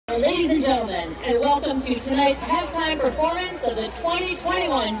and gentlemen, and welcome to tonight's halftime performance of the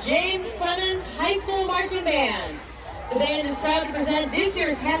 2021 James Clemens High School Marching Band. The band is proud to present this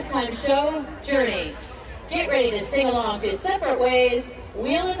year's halftime show, Journey. Get ready to sing along to Separate Ways,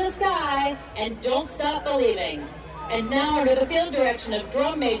 Wheel in the Sky, and Don't Stop Believing. And now under the field direction of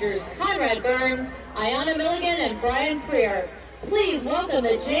drum majors Conrad Burns, Ayana Milligan, and Brian Freer, please welcome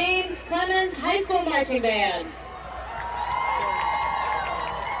the James Clemens High School Marching Band.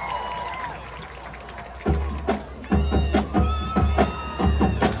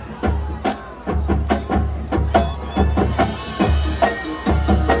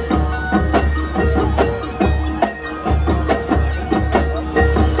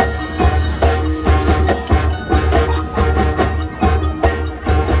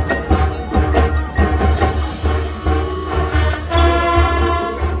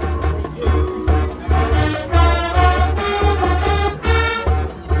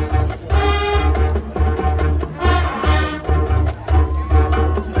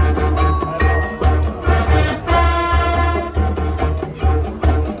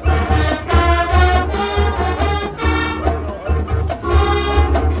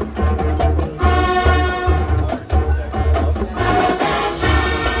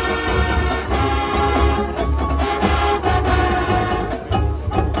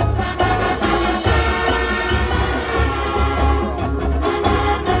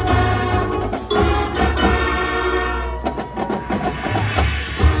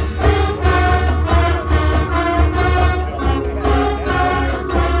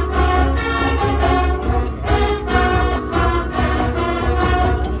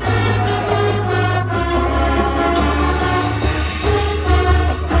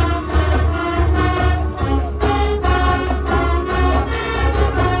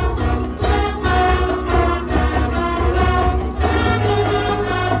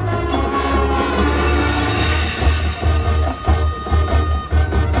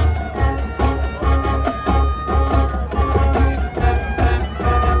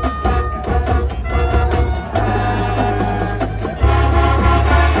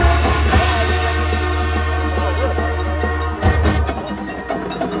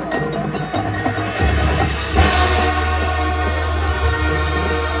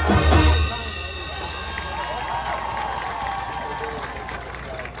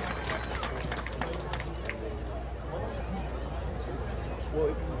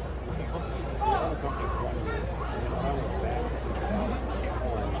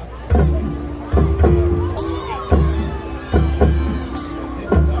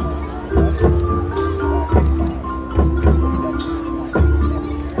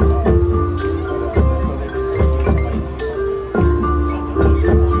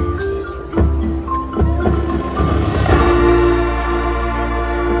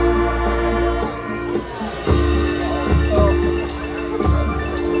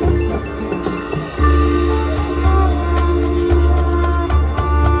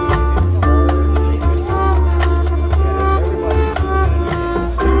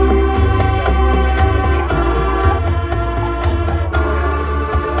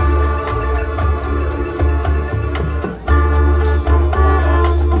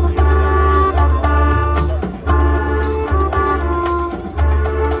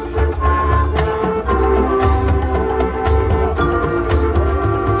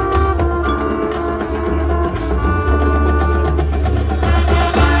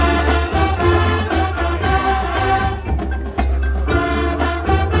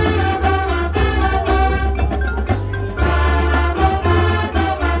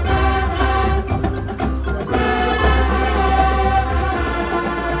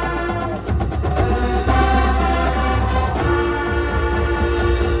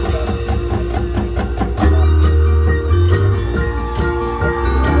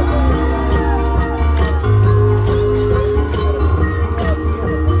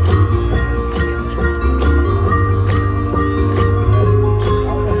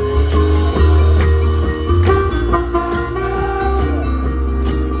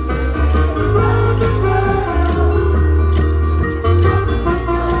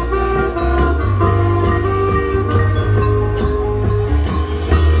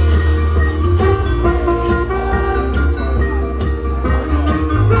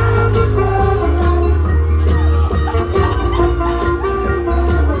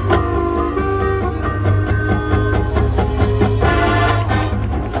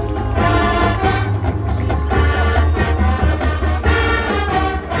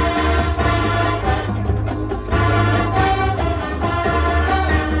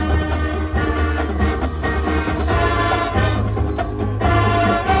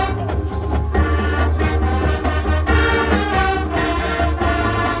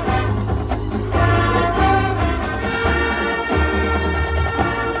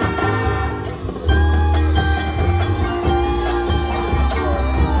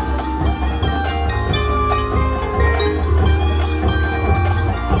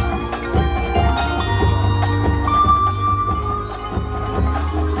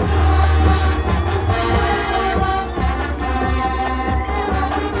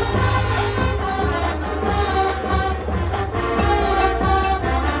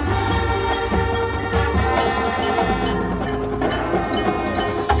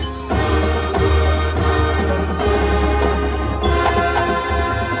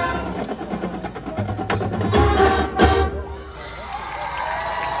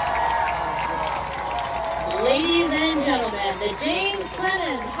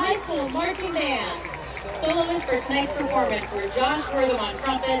 for tonight's performance were Josh Wortham on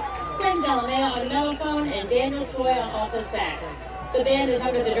trumpet, Quinn Zalamea on mellophone, and Daniel Choi on alto sax. The band is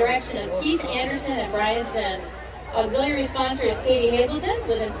under the direction of Keith Anderson and Brian Sims. Auxiliary sponsor is Katie Hazelton,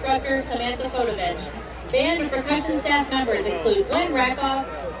 with instructor Samantha Fodovich. Band and percussion staff members include Glenn Rakoff,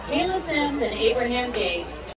 Kayla Sims, and Abraham Gates.